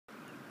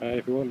Hi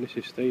everyone, this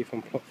is Steve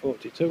from plot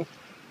 42.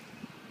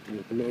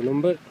 Here's the little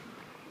number.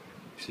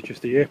 This is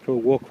just the April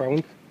walk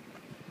round,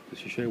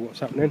 just to show you what's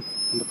happening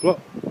on the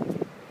plot.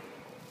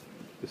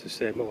 It's the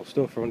same old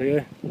stuff around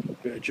here,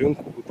 bit of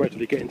junk we're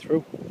gradually getting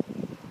through.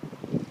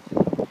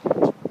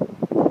 Got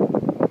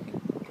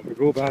the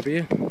rhubarb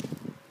here.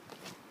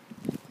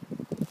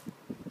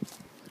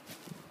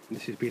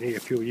 This has been here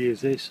a few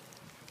years, this.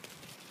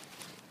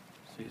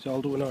 See, it's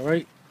all doing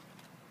alright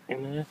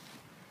in there.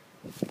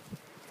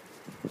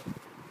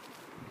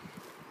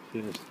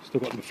 Yeah,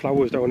 still got the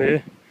flowers down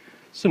here.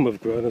 Some have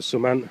grown and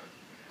some haven't.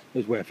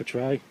 There's worth a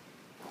try.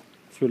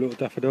 A few little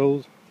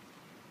daffodils.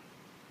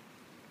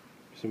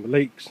 Some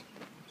leeks.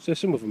 So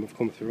some of them have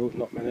come through,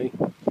 not many.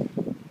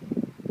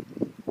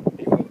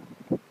 You've got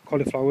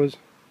cauliflowers.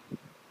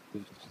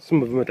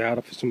 Some of them are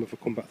dead, some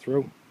have come back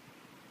through.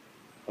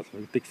 I'll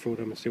dig through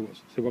them and see what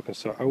I can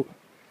sort out.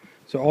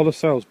 So all the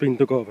soil's been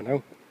dug over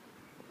now.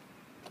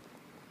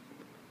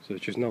 So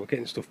it's just now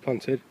getting stuff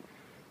planted.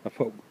 I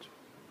put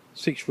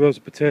 6 rows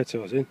of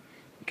potatoes in.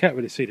 You can't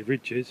really see the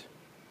ridges,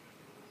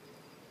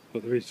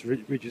 but there is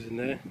ridges in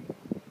there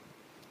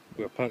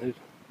where I planted.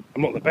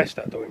 I'm not the best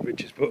at doing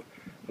ridges, but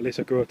at least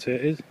I grow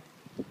potatoes.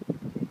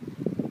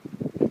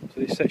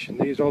 So this section,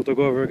 these all dug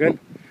over again.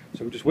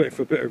 So we're just waiting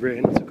for a bit of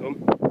rain to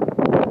come.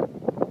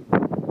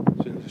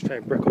 So I'll just try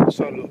and break up the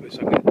soil a little bit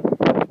so I can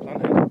get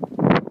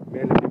planted.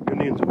 Mainly the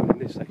onions are going in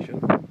this section.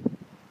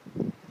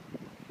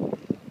 So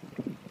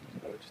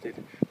I just need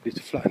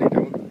to flatten it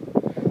down.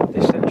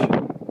 This section,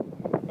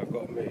 I've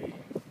got my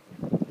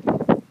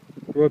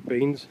broad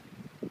beans,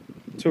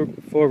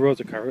 4 rows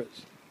of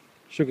carrots,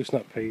 sugar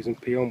snap peas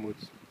and pea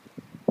onwards.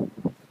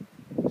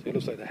 So it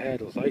looks like the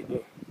hurdle's light,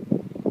 but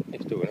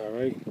it's doing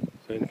alright.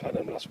 So I planted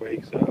them last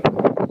week, so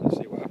let's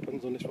see what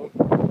happens on this one.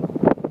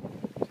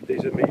 So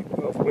these are my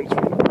winter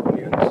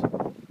onions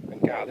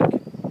and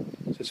garlic.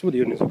 So some of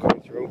the onions are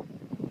coming through,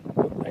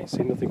 but I ain't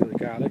seen nothing of the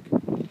garlic.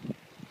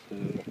 So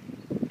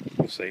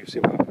we'll see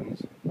what happens.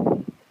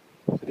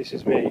 So this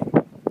is me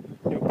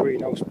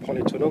greenhouse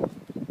polytunnel.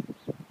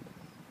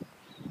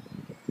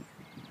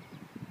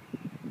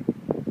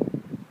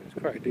 It's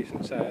quite a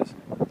decent size.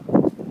 So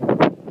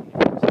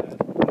I've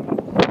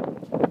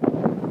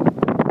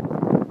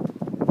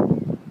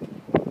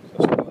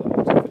still got a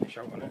lot to finish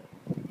out on it.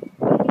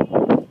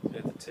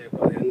 Here's the table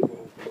at the end,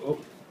 we'll put up.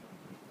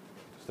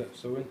 Start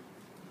sewing.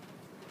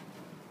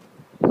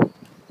 So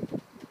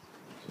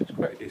it's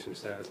quite a decent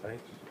size, mate.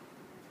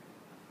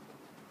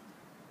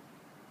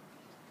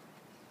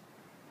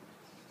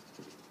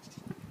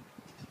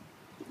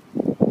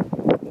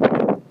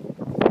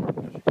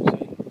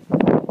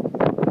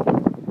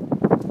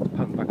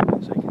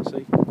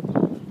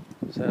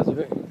 Size of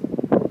it.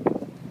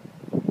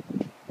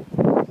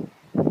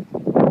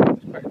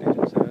 It's quite a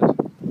decent size.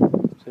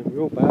 So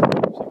real bad.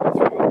 So I've got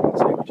 3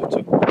 ones here which I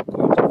took quite off the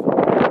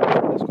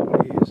last couple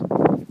of years,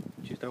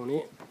 which is down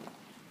here.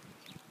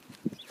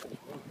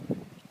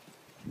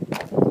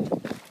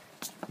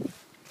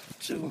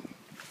 2.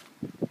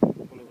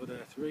 1 over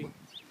there, 3.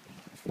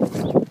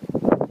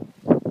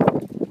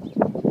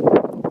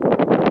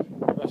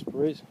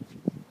 Raspberries,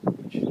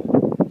 which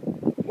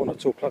 1 or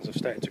 2 plants have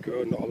started to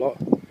grow, not a lot.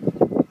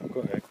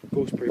 Got a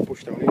gooseberry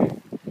bush down here.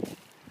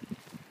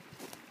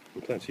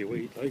 And plenty of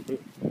weed, like, but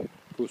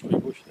gooseberry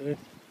bush there.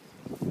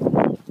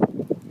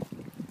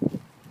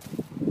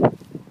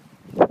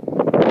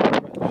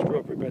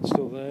 Strawberry bed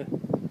still there.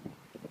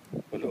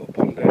 A little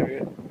pond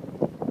area.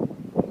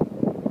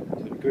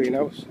 So the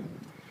greenhouse.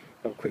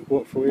 Have a quick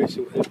walk through here,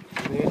 see what they've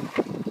in here.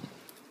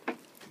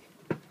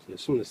 So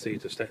some of the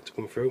seeds are starting to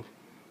come through.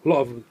 A lot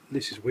of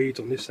this is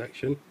weeds on this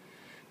section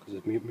because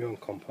of my own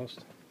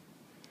compost.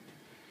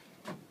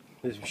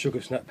 There's some sugar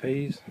snap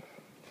peas,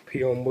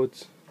 pea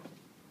onwards,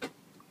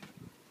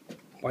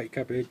 white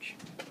cabbage,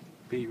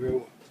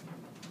 beetroot,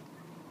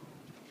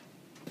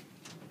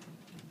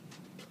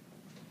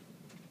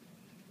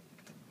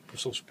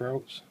 Brussels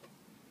sprouts.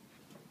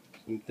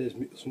 There's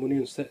some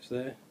onion sets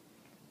there.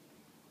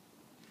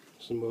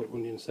 Some more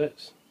onion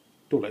sets.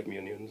 Don't like me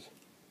onions.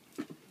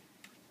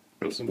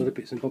 And some other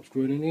bits and bobs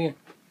growing in here.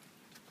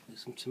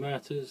 There's some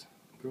tomatoes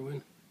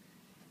growing.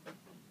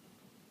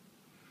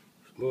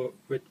 More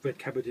red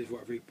cabbages,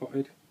 what I've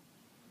repotted.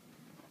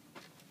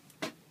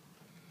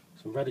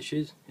 Some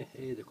radishes,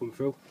 here they come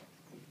through.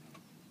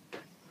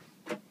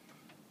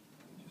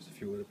 Just a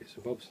few other bits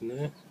and bobs in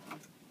there.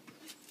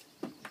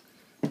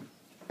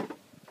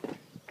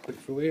 Quick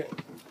through here.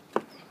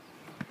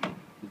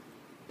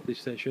 This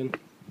section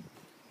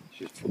is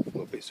just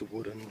full of bits of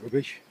wood and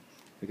rubbish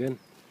again.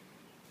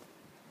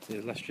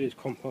 Last year's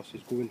compost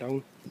is going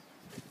down.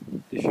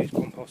 This year's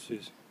compost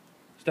is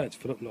starting to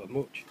fill up, not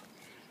much.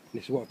 And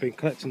this is what I've been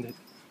collecting, the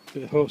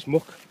bit of horse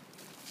muck.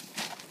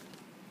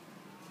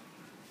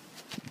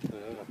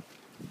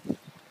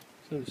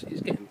 So it's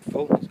getting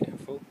full,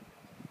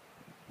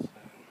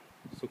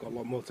 Still got a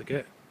lot more to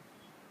get.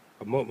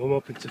 I'm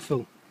hoping to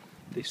fill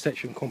this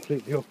section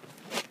completely up.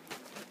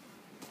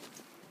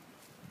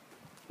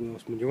 With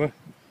horse manure.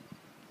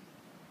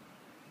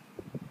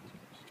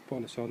 Put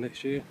on this on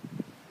next year.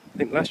 I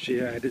think last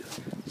year I did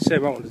the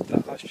same amount as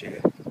that last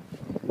year.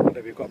 And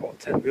then we've got about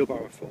 10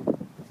 wheelbarrow full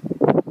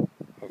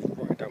of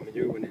writing down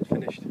manure when it's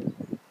finished.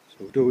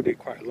 So we did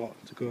quite a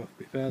lot to go a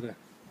bit further.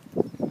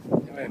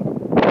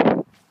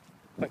 Anyway,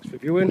 thanks for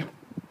viewing,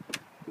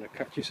 and I'll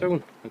catch you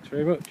soon. Thanks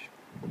very much.